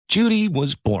Judy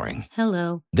was boring.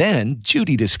 Hello. Then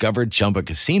Judy discovered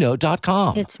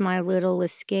ChumbaCasino.com. It's my little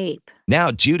escape. Now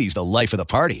Judy's the life of the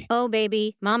party. Oh,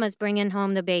 baby, mama's bringing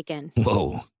home the bacon.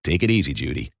 Whoa, take it easy,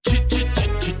 Judy.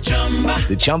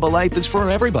 The Chumba life is for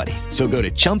everybody. So go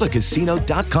to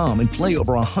ChumbaCasino.com and play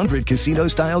over 100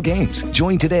 casino-style games.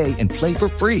 Join today and play for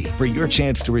free for your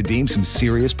chance to redeem some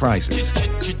serious prizes.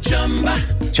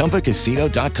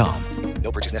 ChumbaCasino.com.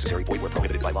 No purchase necessary. Void where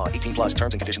prohibited by law. 18 plus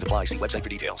terms and conditions apply. See website for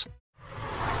details.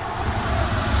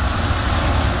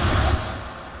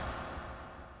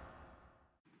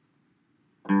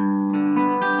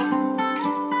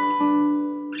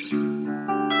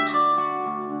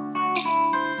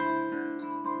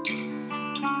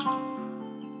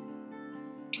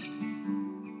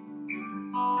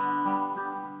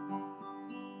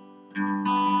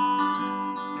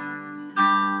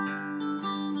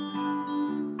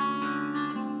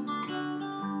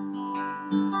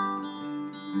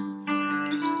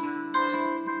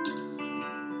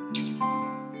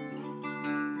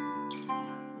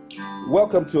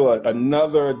 Welcome to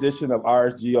another edition of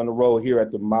RSG on the Road here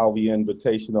at the Maui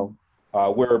Invitational.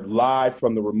 We're live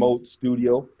from the remote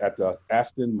studio at the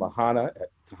Aston Mahana at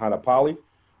Kahana Pali,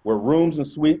 where rooms and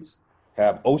suites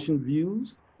have ocean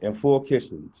views and full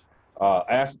kitchens.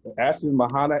 Aston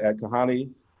Mahana at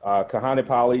Kahana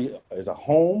Pali is a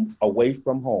home away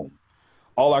from home.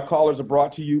 All our callers are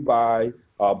brought to you by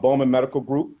Bowman Medical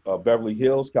Group of Beverly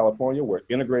Hills, California, where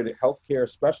integrated healthcare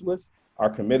specialists are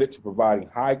committed to providing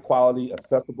high quality,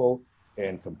 accessible,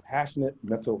 and compassionate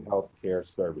mental health care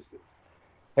services.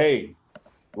 Hey,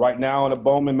 right now on the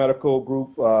Bowman Medical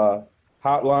Group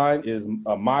hotline is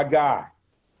my guy,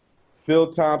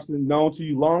 Phil Thompson, known to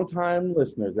you longtime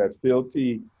listeners as Phil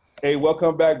T. Hey,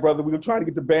 welcome back, brother. We were trying to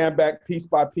get the band back piece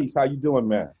by piece. How you doing,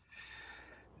 man?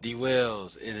 D.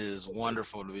 Wells, it is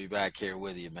wonderful to be back here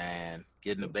with you, man.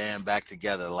 Getting the band back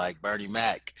together like Bernie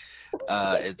Mac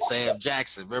and Sam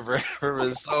Jackson. Remember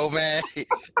the soul, man?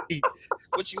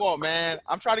 What you want, man?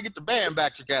 I'm trying to get the band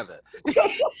back together.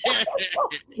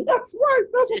 That's right.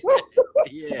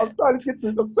 Yeah. I'm trying to get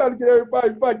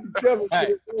everybody back together.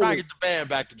 Right. I'm trying to get the band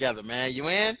back together, man. You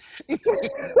in?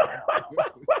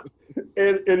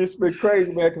 And it's been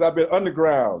crazy, man, because I've been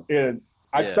underground. And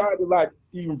I tried to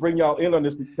even bring y'all in on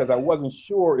this because I wasn't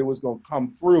sure it was going to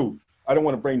come through. I don't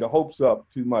want to bring the hopes up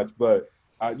too much, but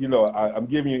I'm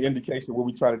giving you an indication where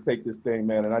we try to take this thing,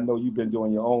 man. And I know you've been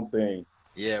doing your own thing.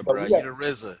 Yeah, bro. You the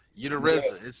RZA. Yeah.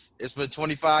 It's been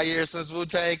 25 years since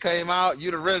Wu-Tang came out.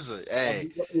 You the RZA. Hey.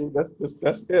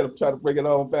 That's it. I'm trying to bring it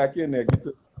on back in there, get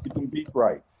them beats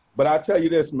right. But I'll tell you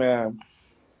this, man.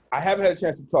 I haven't had a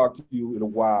chance to talk to you in a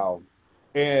while.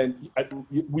 And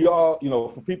we all,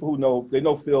 for people who know, they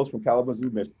know Phil's from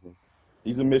Kalamazoo, Michigan.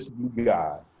 He's a Michigan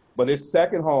guy. But his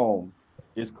second home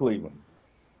is Cleveland.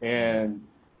 And,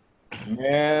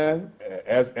 man,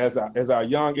 as our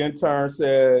young intern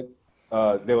said,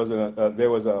 there was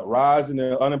a rise in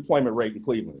the unemployment rate in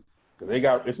Cleveland.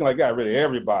 Because it seemed like they got rid of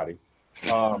everybody.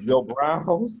 Your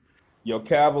Browns, your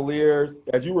Cavaliers.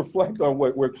 As you reflect on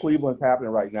where Cleveland's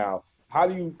happening right now, how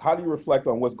do you reflect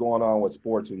on what's going on with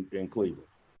sports in Cleveland?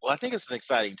 Well, I think it's an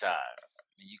exciting time.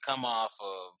 You come off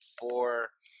of four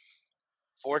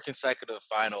consecutive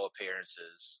final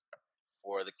appearances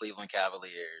for the Cleveland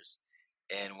Cavaliers.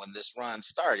 And when this run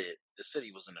started, the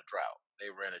city was in a drought. They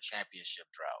were in a championship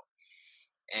drought.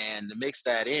 And to mix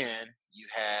that in, you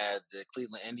had the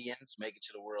Cleveland Indians make it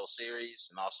to the World Series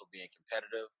and also being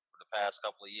competitive for the past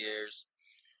couple of years.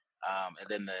 And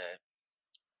then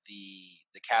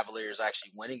the Cavaliers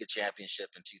actually winning a championship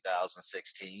in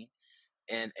 2016.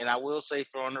 And I will say,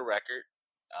 for on the record,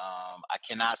 I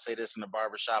cannot say this in the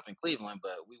barbershop in Cleveland,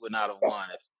 but we would not have won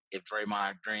if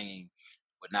Draymond Green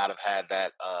would not have had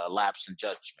that lapse in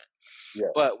judgment. Yeah.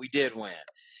 But we did win.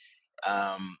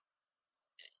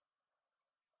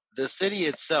 The city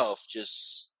itself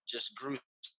just grew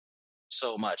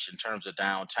so much in terms of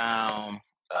downtown,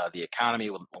 the economy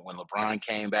when LeBron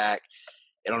came back.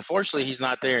 And unfortunately, he's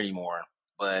not there anymore.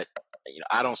 But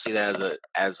I don't see that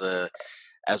as a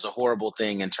horrible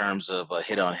thing in terms of a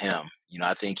hit on him.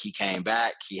 I think he came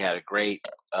back. He had a great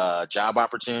job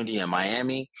opportunity in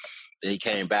Miami. Then he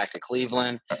came back to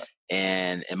Cleveland.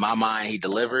 And in my mind, he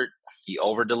delivered. He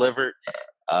over-delivered.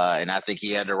 And I think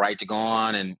he had the right to go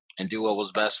on and do what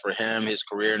was best for him, his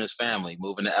career, and his family,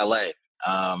 moving to L.A.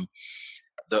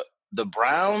 The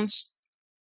Browns,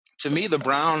 to me,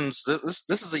 this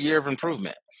is a year of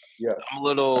improvement. Yeah.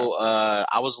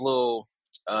 I was a little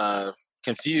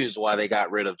confused why they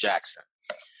got rid of Jackson.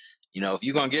 If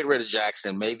you're going to get rid of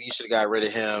Jackson, maybe you should have got rid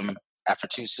of him after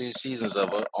 2 seasons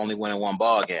of only winning one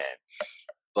ball game.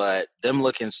 but them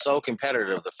looking so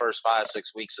competitive the first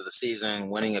 5-6 weeks of the season,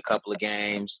 winning a couple of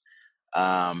games,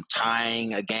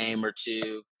 tying a game or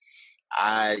two.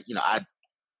 I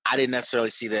didn't necessarily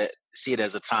see it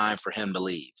as a time for him to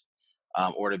leave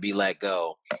or to be let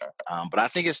go. But I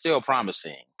think it's still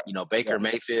promising. Baker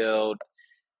Mayfield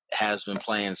has been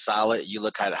playing solid. You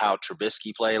look at how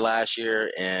Trubisky played last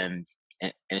year in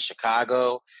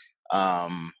Chicago.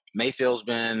 Mayfield's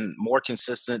been more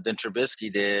consistent than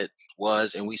Trubisky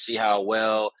was, and we see how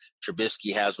well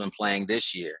Trubisky has been playing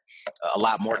this year. A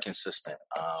lot more consistent.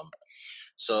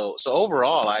 So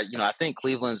overall, I think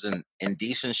Cleveland's in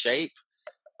decent shape.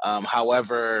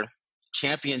 However,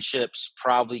 championships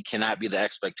probably cannot be the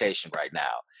expectation right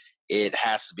now. It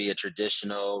has to be a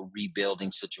traditional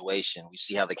rebuilding situation. We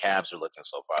see how the Cavs are looking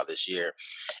so far this year.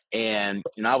 And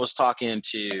I was talking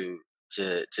to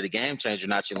the Game Changer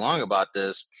not too long about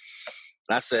this.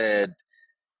 And I said,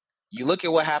 you look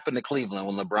at what happened to Cleveland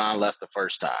when LeBron left the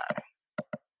first time.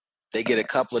 They get a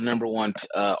couple of number one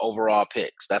overall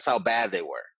picks. That's how bad they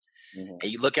were. Mm-hmm.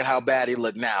 And you look at how bad he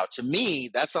looked now. To me,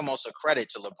 that's almost a credit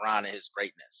to LeBron and his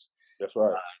greatness. That's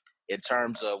right. In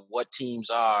terms of what teams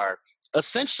are,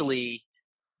 essentially,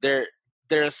 they're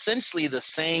essentially the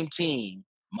same team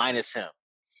minus him.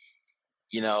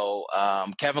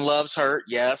 Kevin Love's hurt,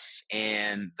 yes,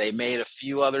 and they made a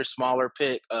few other smaller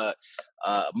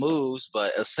moves,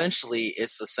 but essentially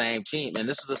it's the same team. And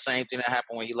this is the same thing that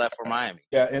happened when he left for Miami.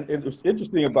 Yeah, and it's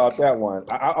interesting about that one.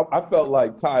 I felt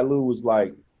like Ty Lue was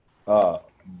like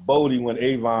Bodie when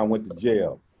Avon went to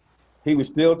jail. He was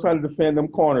still trying to defend them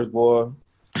corners, boy.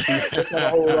 He was still trying to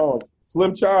hold on.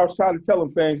 Slim Charles tried to tell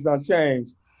him things done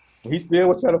changed. He still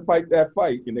was trying to fight that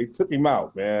fight, and they took him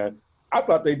out, man. I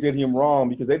thought they did him wrong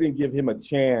because they didn't give him a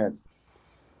chance.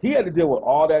 He had to deal with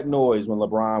all that noise when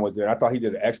LeBron was there. I thought he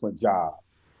did an excellent job.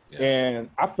 Yeah. And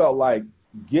I felt like,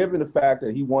 given the fact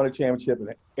that he won a championship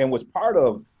and was part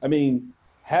of,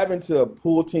 having to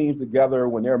pull teams together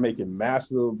when they're making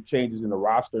massive changes in the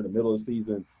roster in the middle of the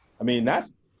season,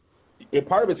 that's it.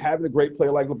 Part of it's having a great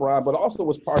player like LeBron, but also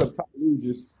was part of Ty Lue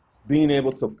just being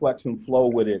able to flex and flow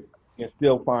with it and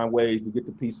still find ways to get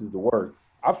the pieces to work.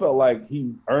 I felt like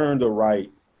he earned a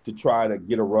right to try to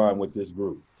get a run with this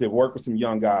group, to work with some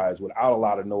young guys without a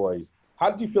lot of noise. How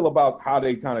did you feel about how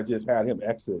they kind of just had him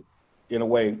exit in a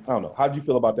way? I don't know. How did you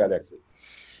feel about that exit?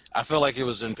 I feel like it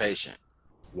was impatient.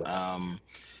 Yeah.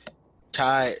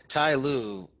 Ty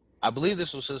Lue, I believe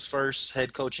this was his first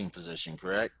head coaching position,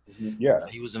 correct? Mm-hmm. Yeah.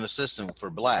 He was an assistant for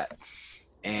Blatt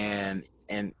and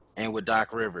with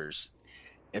Doc Rivers.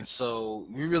 And so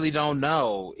we really don't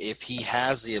know if he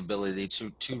has the ability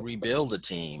to rebuild a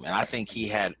team. And I think he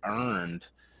had earned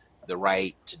the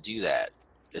right to do that,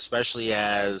 especially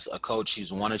as a coach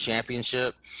who's won a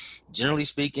championship. Generally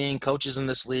speaking, coaches in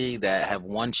this league that have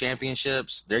won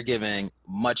championships, they're giving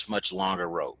much, much longer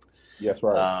rope. Yes,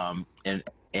 right.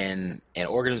 And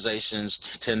organizations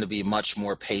tend to be much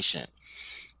more patient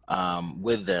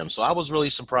with them. So I was really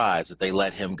surprised that they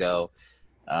let him go.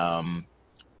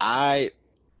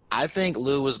 I think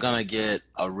Lue is going to get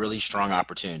a really strong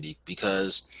opportunity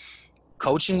because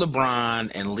coaching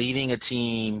LeBron and leading a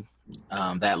team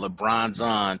that LeBron's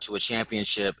on to a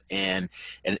championship and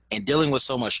dealing with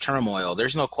so much turmoil,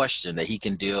 there's no question that he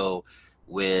can deal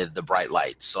with the bright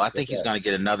lights. So I think he's going to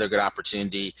get another good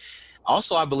opportunity.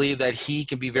 Also, I believe that he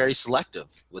can be very selective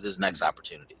with his next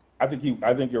opportunity. I think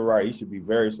you're right. He should be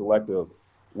very selective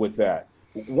with that.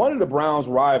 One of the Browns'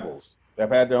 rivals have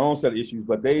had their own set of issues,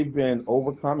 but they've been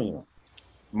overcoming them.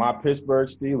 My Pittsburgh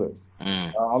Steelers.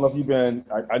 I don't know if you've been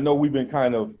 – I know we've been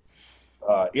kind of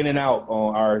in and out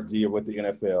on RSG or with the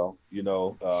NFL,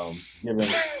 given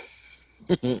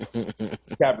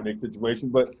Kaepernick situation.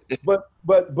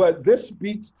 But this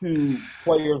speaks to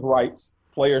players' rights,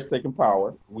 players taking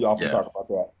power. We often talk about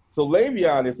that. So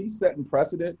Le'Veon, is he setting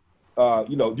precedent? Do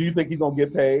you think he's going to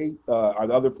get paid? Are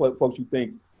there other folks you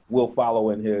think will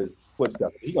follow in his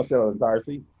footsteps? He's going to settle the entire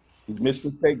season. He's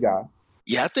Michigan State guy.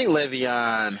 Yeah, I think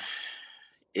Le'Veon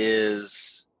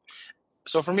is –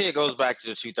 so for me, it goes back to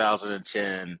the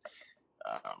 2010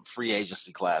 free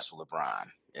agency class with LeBron.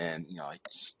 And,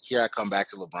 here I come back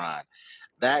to LeBron.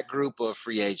 That group of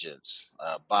free agents,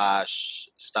 Bosch,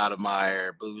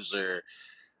 Stoudemire, Boozer,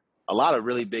 a lot of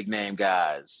really big-name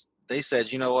guys, they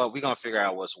said, you know what, we're going to figure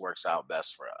out what works out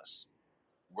best for us.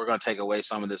 We're going to take away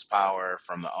some of this power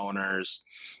from the owners,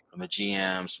 from the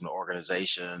GMs, from the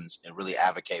organizations, and really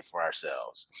advocate for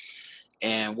ourselves.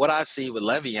 And what I see with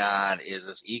Le'Veon is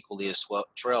as equally as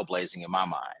trailblazing in my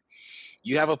mind.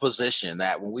 You have a position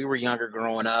that when we were younger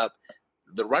growing up,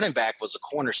 the running back was a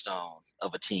cornerstone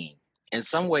of a team. in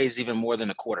some ways even more than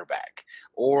a quarterback,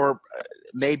 or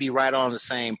maybe right on the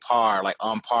same par, like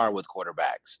on par with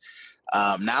quarterbacks.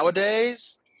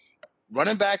 Nowadays,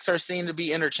 running backs are seen to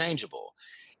be interchangeable.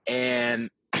 And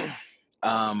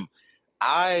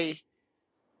I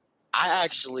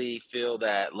actually feel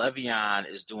that Le'Veon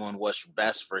is doing what's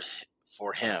best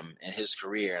for him in his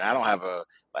career, and I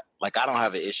don't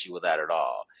have an issue with that at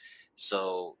all.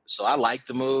 So I like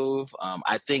the move.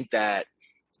 I think that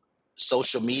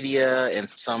social media and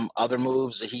some other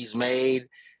moves that he's made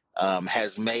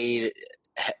has made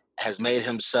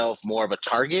himself more of a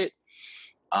target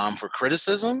for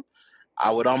criticism.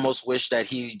 I would almost wish that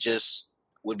he just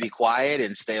would be quiet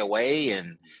and stay away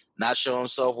and not show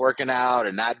himself working out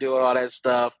and not doing all that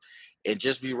stuff and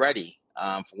just be ready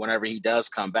for whenever he does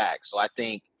come back. So I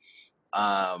think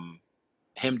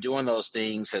him doing those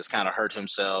things has kind of hurt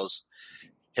himself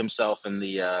in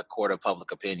the court of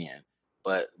public opinion.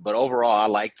 But overall, I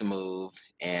like the move,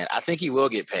 and I think he will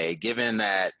get paid, given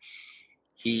that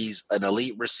he's an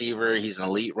elite receiver, he's an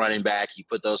elite running back. You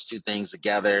put those two things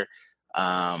together.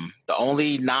 The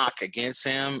only knock against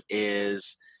him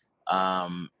is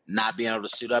not being able to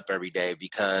suit up every day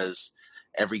because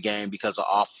of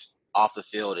off the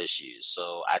field issues.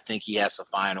 So I think he has to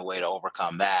find a way to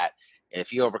overcome that. And if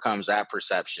he overcomes that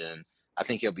perception, I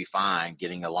think he'll be fine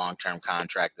getting a long-term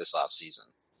contract this offseason.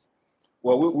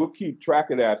 Well, we'll keep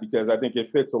track of that because I think it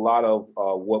fits a lot of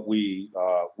what we're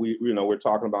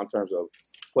talking about in terms of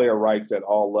player rights at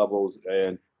all levels.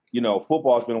 And,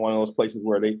 football has been one of those places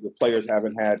where the players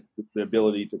haven't had the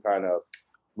ability to kind of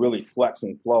really flex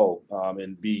and flow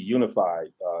and be unified.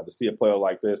 To see a player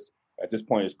like this at this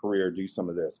point in his career do some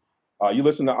of this. You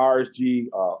listen to RSG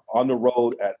on the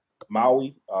road at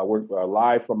Maui. We're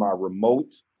live from our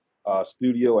remote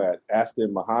studio at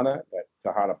Aston Mahana at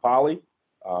Kahana Poly.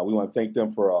 We want to thank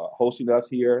them for hosting us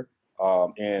here.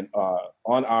 And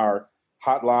on our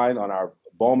hotline, on our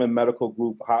Bowman Medical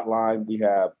Group hotline, we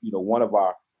have, one of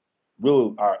our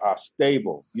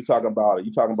stable. You're talking about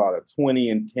a 20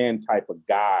 and 10 type of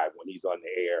guy when he's on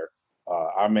the air.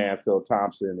 Our man, Phil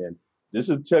Thompson. And this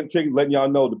is letting y'all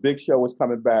know the big show is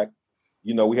coming back.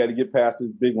 We had to get past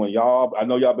this big one. Y'all, I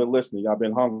know y'all been listening. Y'all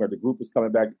been hungry. The group is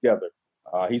coming back together.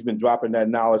 He's been dropping that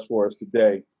knowledge for us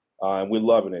today, and we're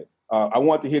loving it. I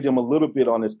want to hit him a little bit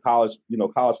on this college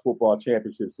football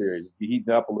championship series. He's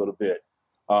heating up a little bit,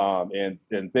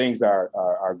 and things are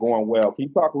going well. Can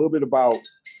you talk a little bit about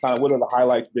kind of what are the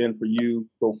highlights been for you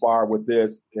so far with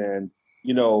this? And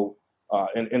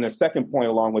and the second point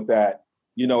along with that,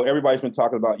 everybody's been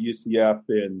talking about UCF,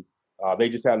 and they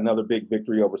just had another big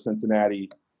victory over Cincinnati.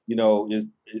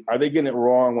 Are they getting it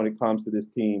wrong when it comes to this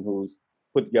team who's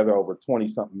put together over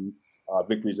 20-something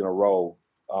victories in a row?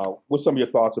 What's some of your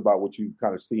thoughts about what you've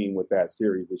kind of seen with that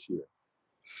series this year?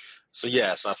 So,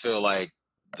 yes, I feel like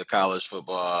the college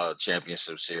football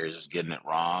championship series is getting it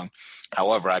wrong.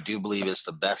 However, I do believe it's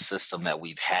the best system that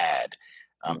we've had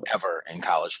ever in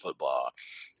college football.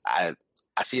 I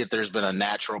see that there's been a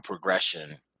natural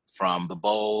progression from the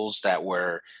bowls that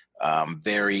were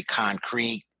very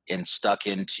concrete and stuck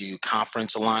into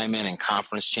conference alignment and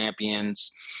conference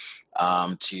champions.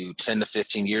 To 10 to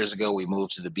 15 years ago, we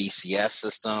moved to the BCS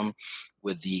system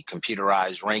with the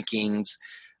computerized rankings.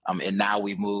 And now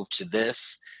we've moved to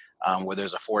this where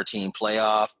there's a 14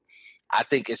 playoff. I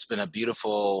think it's been a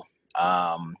beautiful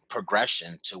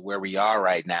progression to where we are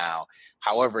right now.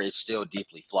 However, it's still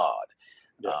deeply flawed.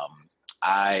 Yeah.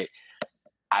 I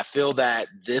feel that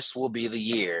this will be the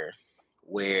year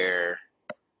where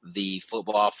the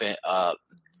football the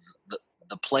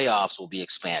playoffs will be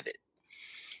expanded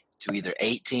to either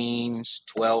 8 teams,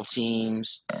 12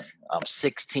 teams,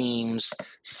 6 teams,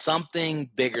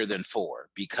 something bigger than 4,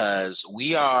 because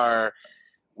we are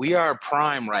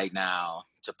prime right now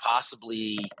to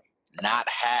possibly not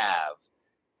have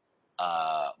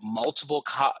multiple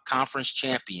conference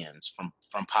champions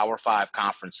from Power 5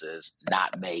 conferences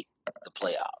not make the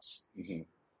playoffs. Mm-hmm.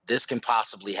 This can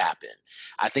possibly happen.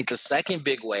 I think the second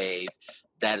big wave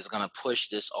that is going to push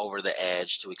this over the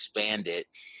edge to expand it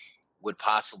would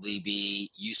possibly be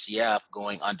UCF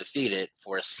going undefeated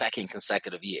for a second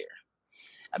consecutive year.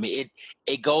 I mean,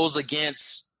 it goes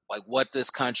against like what this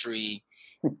country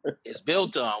is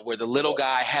built on, where the little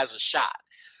guy has a shot.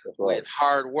 Right. With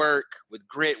hard work, with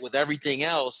grit, with everything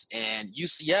else. And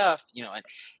UCF,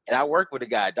 and I work with a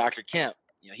guy, Dr. Kemp,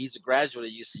 he's a graduate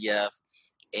of UCF,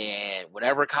 and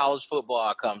whenever college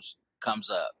football comes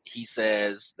up, he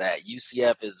says that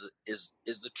UCF is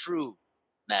the true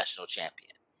national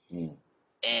champion. Mm.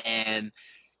 And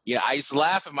I used to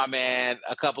laugh at my man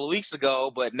a couple of weeks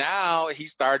ago, but now he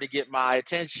started to get my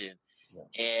attention. Yeah.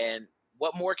 And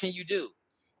what more can you do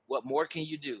What more can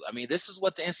you do? I mean, this is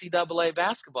what the NCAA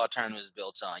basketball tournament is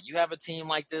built on. You have a team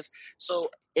like this. So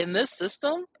in this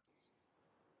system,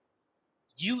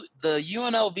 the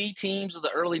UNLV teams of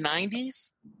the early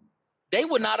 90s, they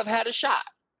would not have had a shot.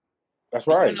 That's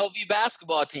right. UNLV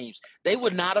basketball teams, they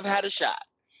would not have had a shot.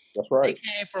 That's right. They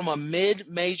came from a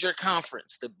mid-major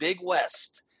conference, the Big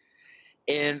West,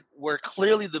 and were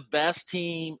clearly the best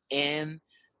team in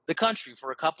the country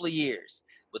for a couple of years,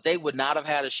 but they would not have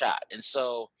had a shot. And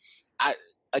so, I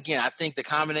think the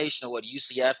combination of what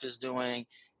UCF is doing,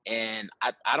 and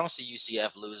I don't see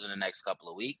UCF losing the next couple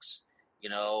of weeks. You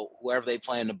know, whoever they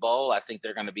play in the bowl, I think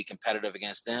they're going to be competitive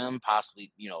against them,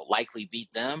 possibly, likely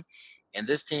beat them. And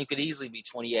this team could easily be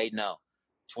 28-0,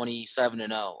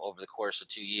 27-0 over the course of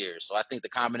 2 years. So I think the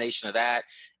combination of that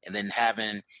and then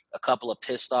having a couple of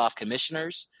pissed off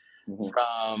commissioners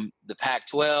from the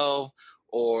Pac-12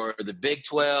 or the Big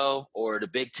 12 or the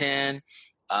Big 10,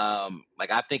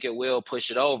 I think it will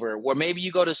push it over. Or maybe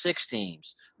you go to 6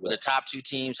 teams where the top 2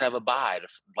 teams have a bye,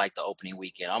 like the opening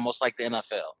weekend, almost like the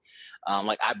NFL.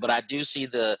 But I do see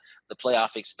the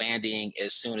playoff expanding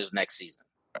as soon as next season.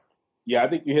 Yeah, I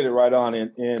think you hit it right on.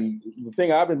 And the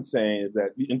thing I've been saying is that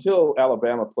until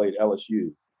Alabama played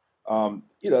LSU,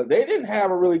 they didn't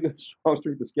have a really good strong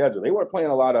strength of schedule. They weren't playing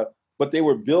but they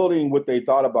were building what they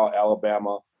thought about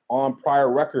Alabama on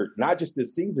prior record, not just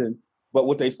this season, but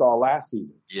what they saw last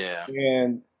season. Yeah.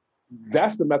 And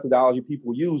that's the methodology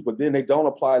people use, but then they don't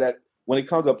apply that. When it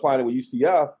comes to applying it with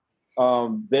UCF,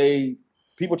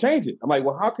 people change it. I'm like,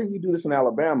 well, how can you do this in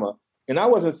Alabama? And I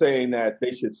wasn't saying that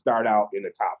they should start out in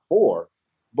the top 4,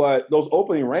 but those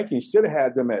opening rankings should have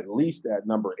had them at least at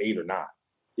number 8 or 9.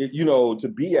 To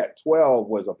be at 12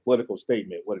 was a political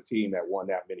statement with a team that won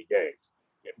that many games.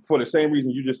 For the same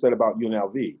reason you just said about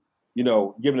UNLV,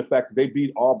 given the fact that they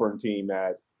beat Auburn team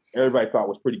that everybody thought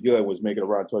was pretty good, was making a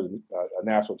run towards a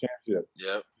national championship.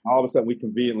 Yep. All of a sudden we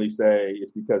conveniently say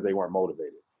it's because they weren't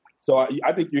motivated. So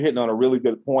I think you're hitting on a really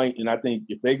good point, and I think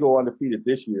if they go undefeated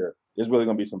this year, there's really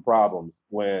going to be some problems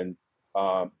when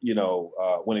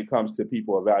it comes to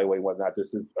people evaluating whether or not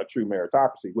this is a true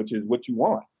meritocracy, which is what you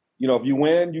want. If you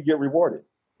win, you get rewarded,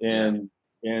 and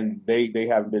they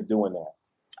haven't been doing that.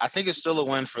 I think it's still a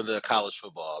win for the college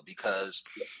football because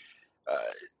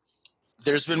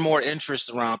there's been more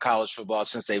interest around college football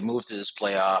since they moved to this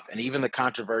playoff, and even the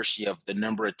controversy of the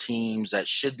number of teams that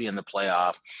should be in the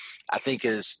playoff, I think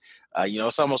is,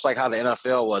 it's almost like how the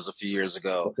NFL was a few years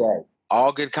ago. Okay.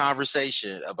 All good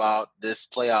conversation about this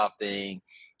playoff thing.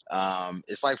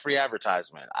 It's like free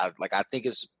advertisement. I think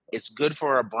it's good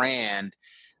for a brand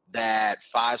that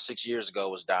 5-6 years ago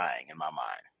was dying in my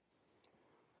mind.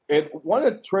 And one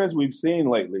of the trends we've seen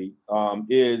lately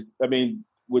is,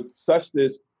 with such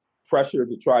this pressure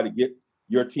to try to get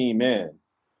your team in,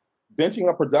 benching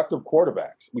up productive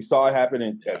quarterbacks. We saw it happen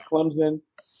at Clemson,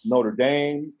 Notre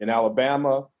Dame, and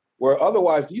Alabama, where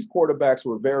otherwise these quarterbacks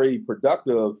were very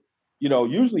productive.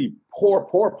 Usually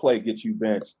poor play gets you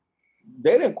benched.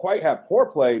 They didn't quite have poor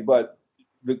play, but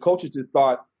the coaches just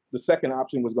thought the second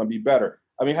option was going to be better.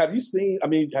 Have you seen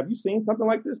something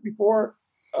like this before?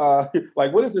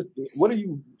 What is this? What do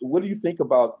you think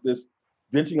about this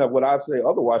benching of what I'd say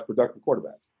otherwise productive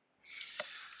quarterbacks?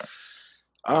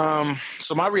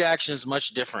 So my reaction is much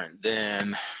different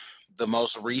than the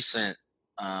most recent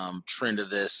trend of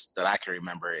this that I can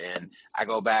remember. And I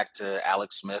go back to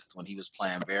Alex Smith when he was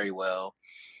playing very well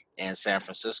in San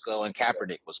Francisco and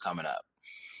Kaepernick was coming up.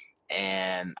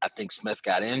 And I think Smith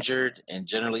got injured. And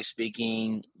generally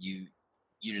speaking, you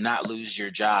do not lose your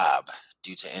job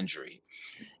due to injury.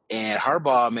 And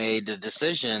Harbaugh made the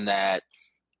decision that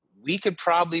we could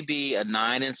probably be a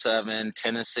 9-7,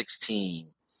 10-16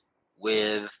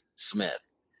 with Smith.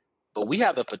 But we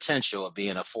have the potential of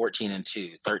being a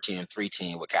 14-2, 13-3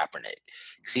 team with Kaepernick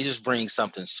because he just brings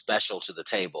something special to the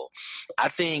table. I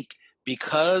think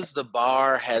because the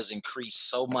bar has increased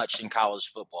so much in college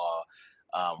football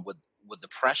with the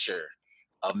pressure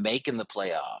of making the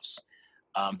playoffs,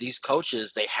 these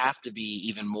coaches, they have to be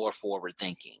even more forward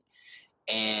thinking.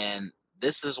 And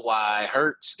this is why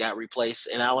Hurts got replaced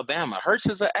in Alabama. Hurts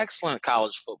is an excellent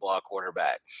college football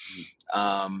quarterback.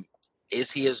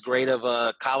 Is he as great of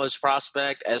a college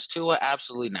prospect as Tua?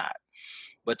 Absolutely not.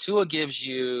 But Tua gives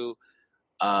you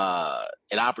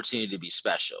an opportunity to be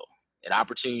special, an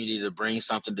opportunity to bring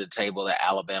something to the table that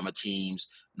Alabama teams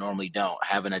normally don't,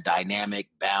 having a dynamic,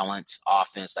 balanced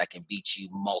offense that can beat you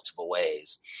multiple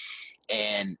ways.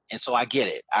 And so I get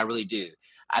it. I really do.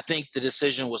 I think the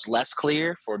decision was less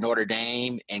clear for Notre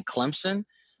Dame and Clemson.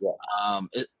 Yeah.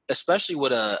 Especially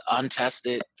with an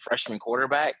untested freshman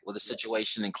quarterback with a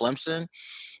situation in Clemson.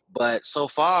 But so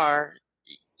far,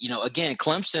 again,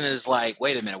 Clemson is like,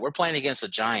 wait a minute, we're playing against a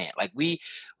giant. Like we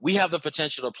have the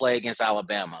potential to play against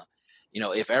Alabama.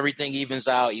 If everything evens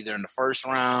out either in the first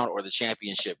round or the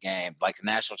championship game, like the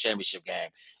national championship game.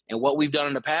 And what we've done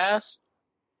in the past,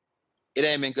 it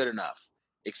ain't been good enough,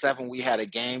 except when we had a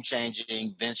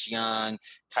game-changing Vince Young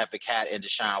type of cat in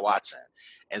Deshaun Watson.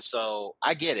 And so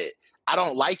I get it. I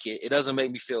don't like it. It doesn't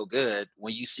make me feel good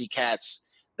when you see cats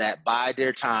that bide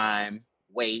their time,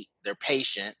 wait, they're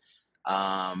patient,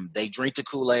 they drink the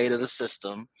Kool-Aid of the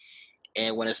system,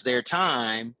 and when it's their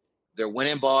time, they're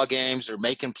winning ball games, they're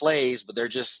making plays, but they're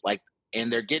just like,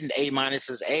 and they're getting A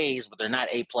minuses, A's, but they're not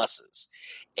A pluses.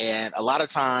 And a lot of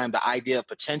time, the idea of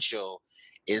potential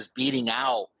is beating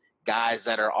out guys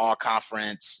that are all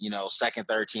conference, second,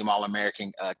 third team,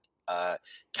 All-American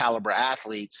caliber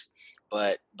athletes.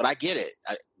 But I get it,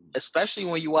 especially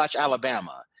when you watch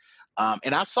Alabama.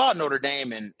 And I saw Notre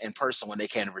Dame in person when they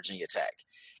came to Virginia Tech.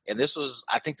 And this was,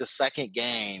 I think, the second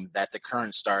game that the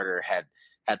current starter had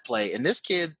played. And this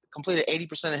kid completed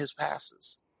 80% of his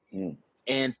passes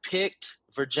and picked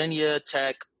Virginia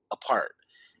Tech apart.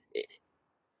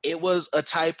 It was a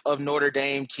type of Notre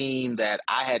Dame team that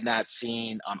I had not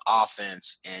seen on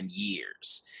offense in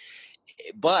years.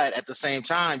 But at the same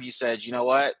time, you said, you know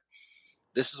what?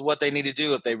 This is what they need to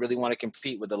do if they really want to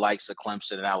compete with the likes of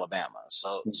Clemson and Alabama.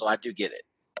 So I do get it.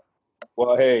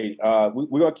 Well, hey,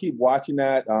 we're going to keep watching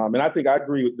that. And I think I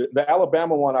agree. The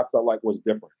Alabama one I felt like was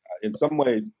different. In some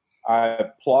ways, I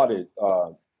applauded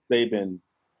Saban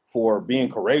for being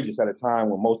courageous at a time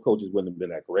when most coaches wouldn't have been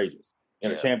that courageous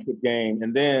in a championship game.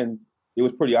 And then it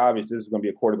was pretty obvious this was going to be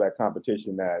a quarterback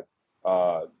competition that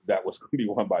was going to be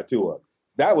won by Tua.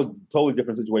 That was a totally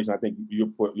different situation. I think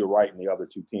you're right in the other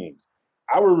two teams.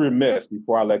 I was remiss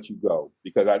before I let you go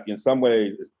because in some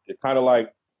ways it's kind of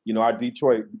like, our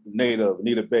Detroit native,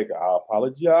 Anita Baker. I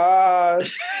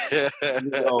apologize.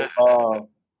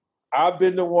 I've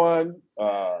been the one.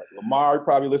 Lamar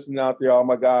probably listening out there. All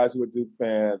my guys who are Duke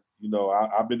fans.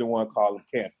 I've been the one calling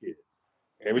camp kids.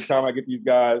 Every time I get these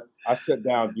guys, I shut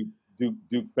down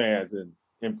Duke fans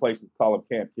in places call them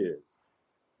camp kids.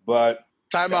 But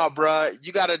time out, bro.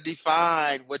 You got to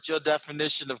define what your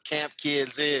definition of camp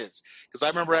kids is. Because I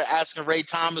remember asking Ray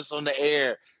Thomas on the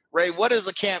air, Ray, what is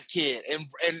a camp kid?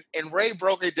 And Ray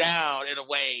broke it down in a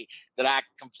way that I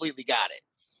completely got it.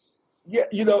 Yeah,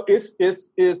 it's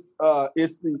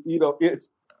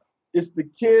the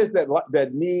kids that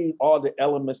need all the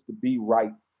elements to be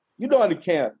right. In the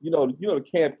camp, the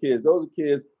camp kids, those are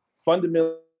kids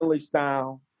fundamentally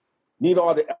sound, need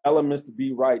all the elements to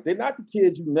be right. They're not the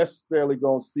kids you necessarily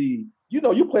gonna see.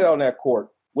 You play on that court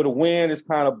where the wind is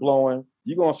kind of blowing,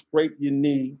 you're gonna scrape your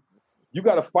knee. You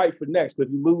got to fight for next. If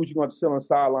you lose, you're going to sit on the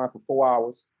sideline for 4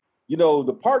 hours.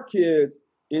 The park kids,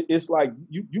 it's like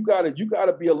you got to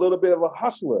be a little bit of a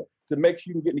hustler to make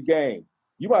sure you can get in the game.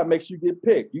 You got to make sure you get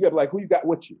picked. You got to be like, who you got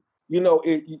with you?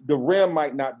 The rim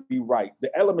might not be right.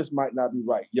 The elements might not be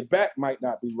right. Your back might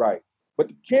not be right. But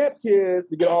the camp kids,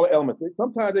 they get all the elements.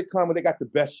 Sometimes they come and they got the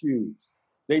best shoes.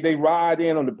 They ride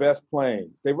in on the best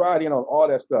planes. They ride in on all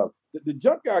that stuff. The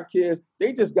junkyard kids,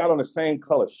 they just got on the same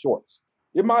color shorts.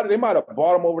 They might have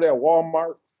bought them over there at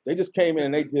Walmart. They just came in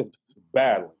and they just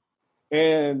battling.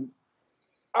 And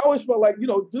I always felt like,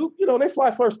 Duke, they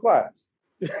fly first class.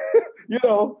 They getting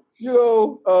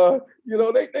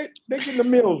the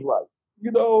meals right.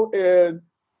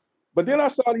 But then I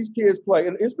saw these kids play,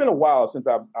 and it's been a while since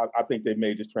I think they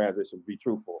made this transition, to be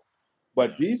truthful.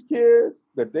 But these kids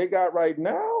that they got right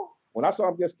now, when I saw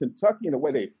them against Kentucky and the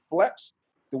way they flexed,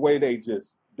 the way the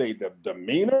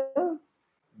demeanor,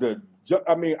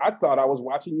 I thought I was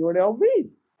watching UNLV.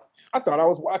 I thought I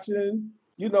was watching,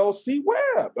 C.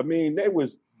 Webb.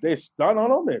 They stunned on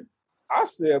them, and I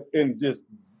said, and just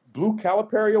blew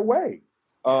Calipari away.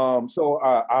 So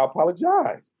I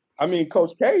apologize.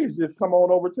 Coach K has just come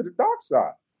on over to the dark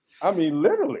side.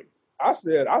 Literally. I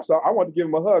wanted to give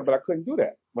him a hug, but I couldn't do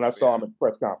that when I saw him at the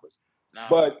press conference.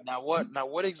 Now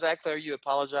what exactly are you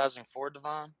apologizing for,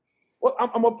 Devon? Well,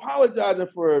 I'm apologizing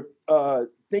for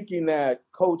thinking that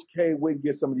Coach K wouldn't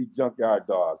get some of these junkyard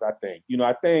dogs. I think.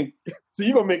 So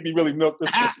you're gonna make me really milk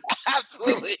this.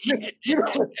 Absolutely.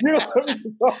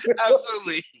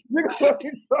 Absolutely.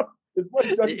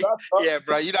 Yeah,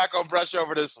 bro. You're not gonna brush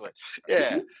over this one.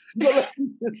 Yeah. I'll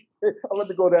let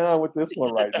me go down with this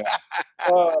one right now.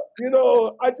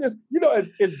 As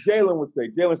Jalen would say,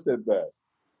 Jalen said best.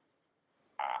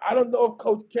 I don't know if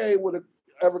Coach K would have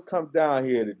ever come down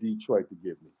here to Detroit to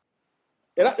get me.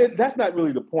 And that's not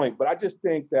really the point, but I just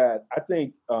think that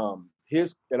and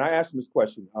I asked him this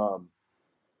question,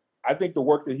 I think the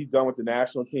work that he's done with the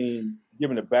national team,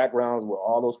 given the backgrounds where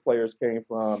all those players came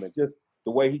from, and just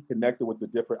the way he connected with the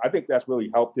different. I think that's really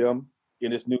helped him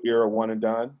in this new era, one and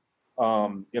done,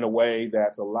 in a way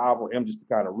that's allowed for him just to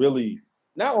kind of really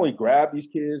not only grab these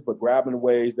kids, but grab in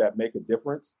ways that make a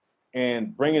difference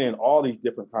and bringing in all these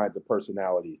different kinds of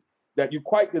personalities that you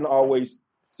quite didn't always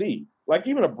see. Like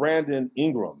even a Brandon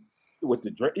Ingram with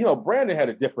Brandon had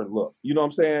a different look. You know what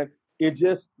I'm saying? It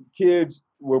just, kids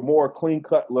were more clean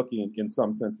cut looking in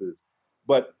some senses,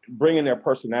 but bringing their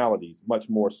personalities much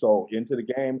more so into the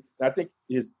game. And I think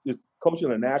his coaching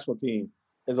the national team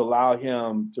has allowed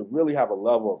him to really have a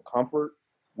level of comfort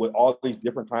with all these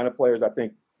different kind of players. I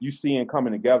think you see him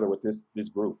coming together with this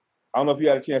group. I don't know if you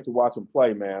had a chance to watch him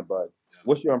play, man, but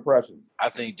what's your impressions? I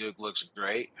think Duke looks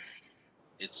great.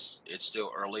 It's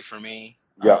still early for me.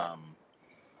 Yeah.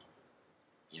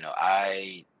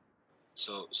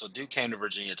 So Duke came to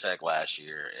Virginia Tech last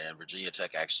year, and Virginia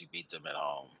Tech actually beat them at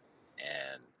home.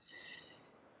 And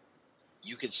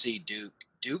you could see Duke,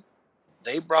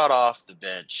 they brought off the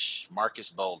bench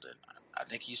Marcus Bolden. I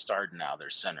think he's starting now, their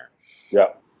center.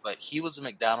 Yeah. But he was a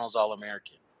McDonald's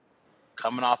All-American.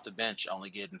 Coming off the bench, only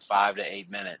getting 5 to 8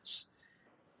 minutes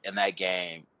in that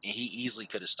game, and he easily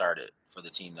could have started for the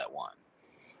team that won.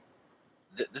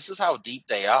 This is how deep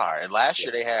they are. And last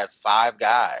year they had 5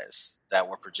 guys that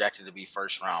were projected to be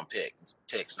first-round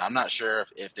picks. And I'm not sure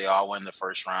if they all went in the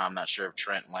first round. I'm not sure if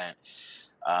Trent went.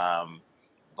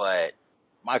 But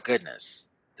my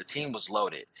goodness, the team was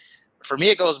loaded. For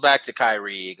me, it goes back to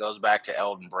Kyrie. It goes back to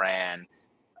Elton Brand.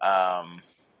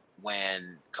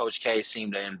 When Coach K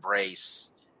seemed to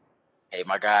embrace, hey,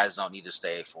 my guys don't need to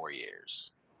stay 4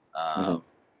 years.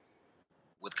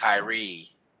 With Kyrie,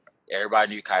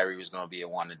 everybody knew Kyrie was going to be a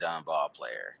one-and-done ball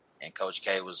player, and Coach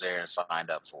K was there and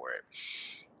signed up for it.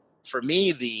 For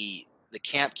me, the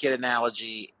camp kid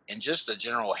analogy and just the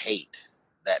general hate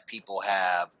that people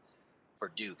have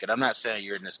for Duke, and I'm not saying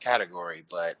you're in this category,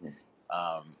 but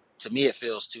to me it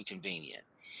feels too convenient.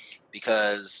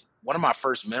 Because one of my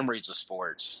first memories of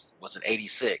sports was in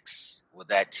 '86 with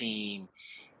that team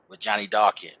with Johnny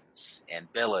Dawkins and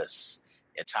Billis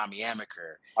and Tommy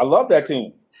Amaker. I love that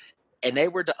team. And they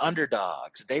were the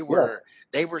underdogs. They were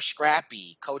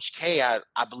scrappy. Coach K, I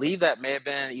believe that may have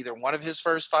been either one of his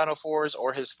first Final Fours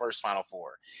or his first Final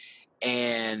Four.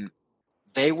 And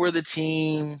they were the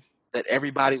team that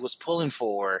everybody was pulling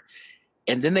for.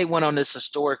 And then they went on this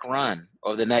historic run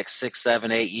over the next 6,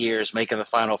 7, 8 years, making the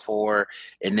Final Four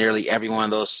in nearly every one of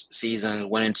those seasons,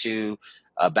 went into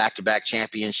back-to-back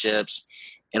championships.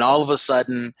 And all of a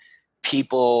sudden,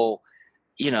 people,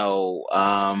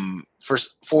 for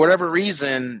whatever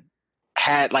reason,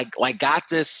 had got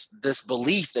this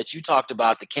belief that you talked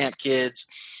about, the camp kids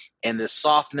and this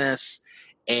softness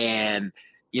and –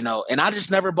 and I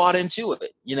just never bought into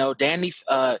it.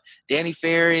 Danny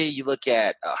Ferry, you look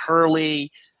at Hurley.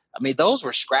 I mean, those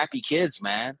were scrappy kids,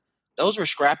 man. Those were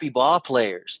scrappy ball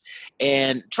players.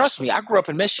 And trust me, I grew up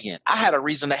in Michigan. I had a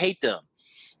reason to hate them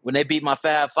when they beat my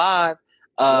Fab Five.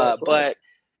 But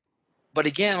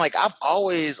again, I've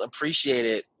always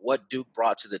appreciated what Duke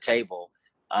brought to the table.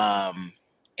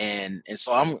 And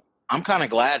so I'm kind of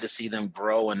glad to see them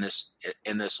grow in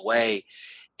this way.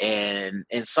 And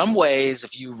in some ways,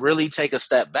 if you really take a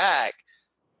step back,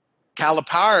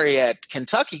 Calipari at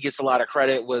Kentucky gets a lot of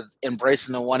credit with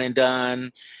embracing the one and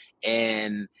done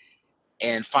and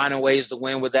finding ways to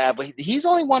win with that. But he's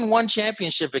only won one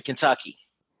championship at Kentucky.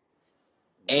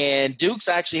 And Duke's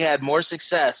actually had more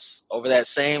success over that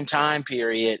same time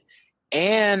period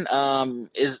and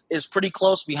is pretty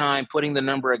close behind putting the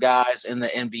number of guys in the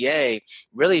NBA.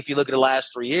 Really, if you look at the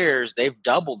last 3 years, they've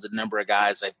doubled the number of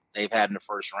guys they've had in the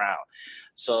first round.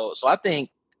 So I think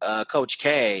Coach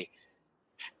K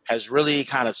has really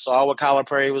kind of saw what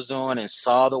Calipari was doing and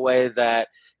saw the way that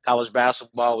college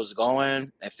basketball was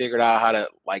going and figured out how to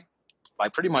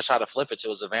pretty much how to flip it to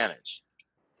his advantage.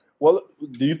 Well,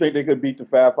 do you think they could beat the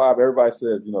Fab Five? Everybody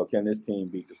says, can this team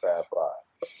beat the Fab Five?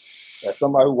 As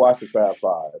somebody who watched the Fab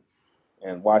Five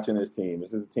and watching this team,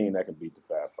 this is a team that can beat the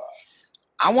Fab Five.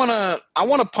 I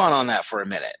wanna punt on that for a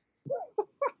minute.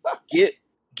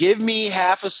 Give me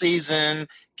half a season.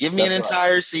 Give me an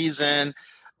entire season.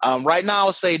 Right now,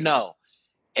 I'll say no,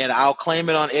 and I'll claim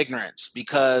it on ignorance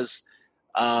because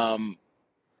I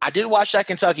did watch that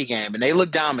Kentucky game, and they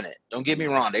looked dominant. Don't get me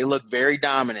wrong; they looked very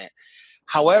dominant.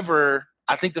 However,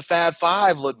 I think the Fab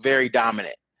Five looked very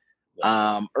dominant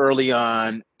early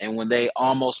on, and when they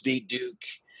almost beat Duke,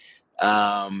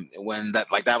 when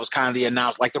that was kind of the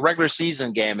announcement, the regular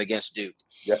season game against Duke.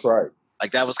 That's right.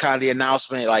 That was kind of the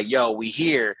announcement, yo, we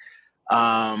here.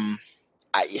 To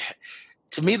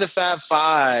me, the Fab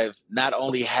Five not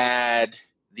only had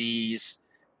these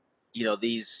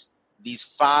these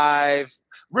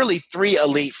three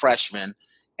elite freshmen,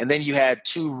 and then you had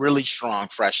two really strong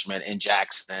freshmen in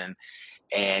Jackson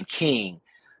and King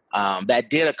that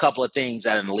did a couple of things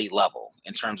at an elite level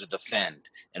in terms of defend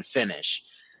and finish.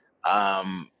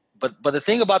 But the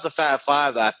thing about the Fab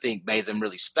Five that I think made them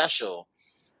really special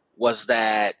was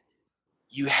that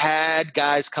you had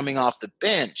guys coming off the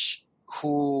bench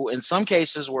who in some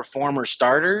cases were former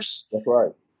starters. That's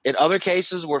right. In other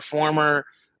cases were former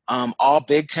all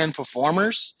Big Ten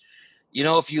performers. You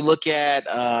know, if you look at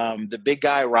the big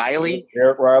guy Riley.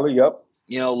 Eric Riley, yep.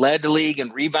 You know, led the league in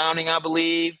rebounding, I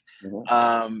believe.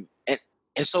 Mm-hmm.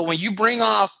 And so when you bring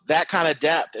off that kind of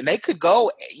depth, and they could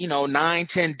go, 9,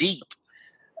 10 deep,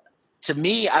 to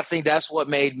me, I think that's what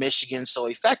made Michigan so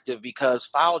effective, because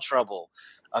foul trouble,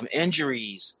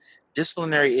 injuries,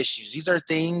 disciplinary issues, these are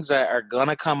things that are going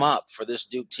to come up for this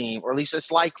Duke team, or at least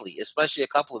it's likely, especially a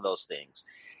couple of those things.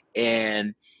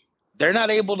 And they're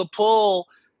not able to pull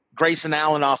Grayson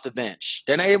Allen off the bench.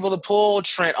 They're not able to pull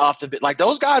Trent off the bench. Like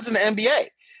those guys in the NBA.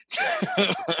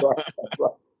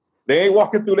 Right. They ain't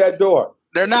walking through that door.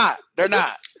 They're not.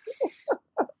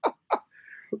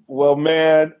 Well,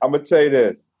 man, I'm going to tell you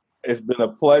this. It's been a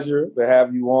pleasure to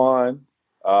have you on.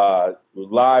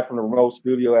 Live from the remote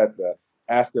studio at the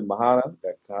Aston Mahana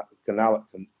at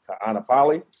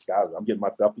Kahanapali. God, I'm getting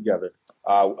myself together.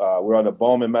 We're on the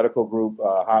Bowman Medical Group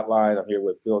hotline. I'm here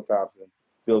with Phil Thompson,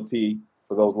 Phil T,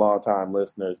 for those longtime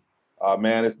listeners.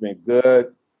 Man, it's been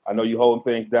good. I know you're holding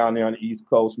things down there on the East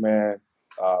Coast, man.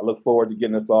 Look forward to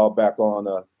getting us all back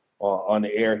on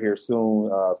the air here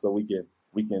soon, so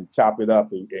we can chop it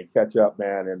up and catch up,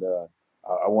 man. And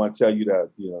I want to tell you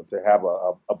to have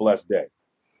a blessed day.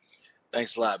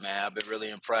 Thanks a lot, man. I've been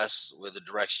really impressed with the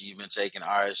direction you've been taking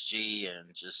RSG,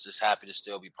 and just happy to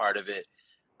still be part of it.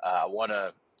 I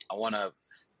wanna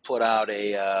put out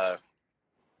a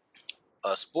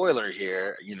spoiler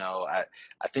here. I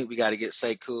think we got to get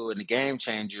Sekou and the Game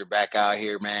Changer back out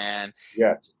here, man.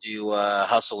 Yeah. Do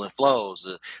hustle and flows.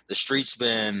 The street's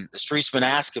been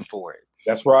asking for it.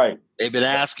 That's right. They've been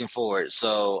asking for it.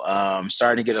 So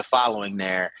starting to get a following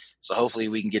there. So hopefully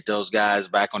we can get those guys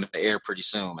back on the air pretty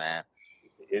soon, man.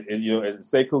 And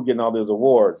Sekou getting all those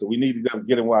awards, so we need to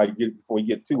get him before he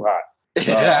gets too hot.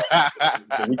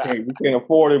 We can't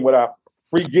afford him without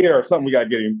free gear or something. We got to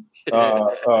get him.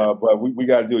 But we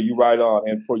got to do it. You right on.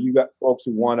 And for you folks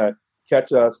who want to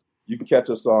catch us, you can catch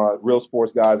us on Real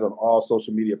Sports Guys on all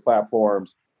social media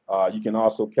platforms. You can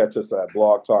also catch us at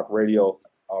Blog Talk Radio,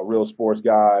 Real Sports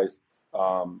Guys.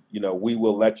 We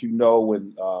will let you know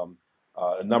when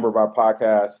a number of our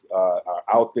podcasts are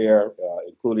out there,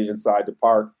 including Inside the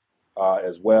Park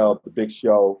as well, The Big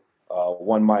Show,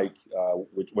 One Mic.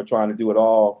 We're trying to do it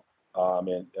all.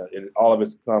 And all of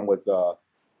it's come with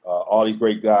all these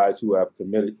great guys who have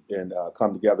committed and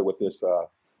come together with this.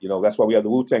 That's why we have the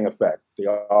Wu-Tang effect. They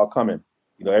are all coming.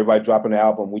 Everybody dropping an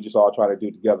album. We just all try to do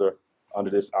it together under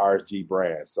this RSG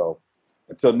brand. So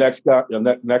until next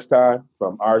time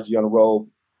from RSG on the Road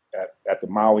at the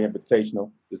Maui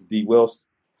Invitational, this is D. Wilson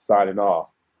signing off.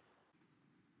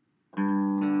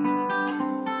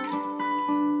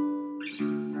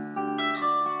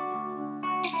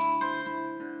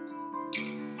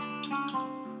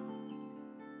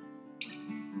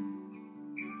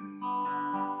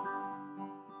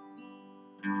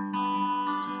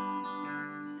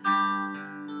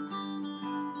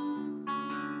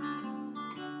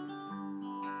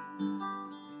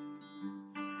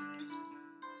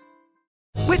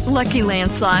 With Lucky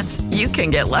Land Slots, you can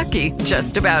get lucky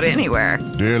just about anywhere.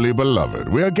 Dearly beloved,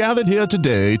 we are gathered here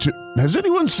today to... Has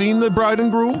anyone seen the bride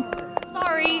and groom?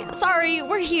 Sorry,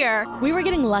 we're here. We were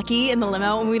getting lucky in the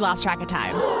limo and we lost track of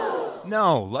time.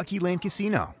 No, Lucky Land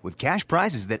Casino, with cash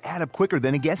prizes that add up quicker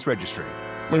than a guest registry.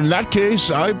 In that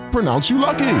case, I pronounce you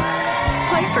lucky.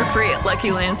 Play for free at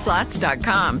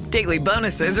LuckyLandSlots.com. Daily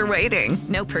bonuses are waiting.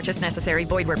 No purchase necessary.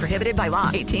 Void where prohibited by law.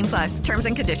 18+. Terms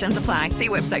and conditions apply. See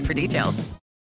website for details.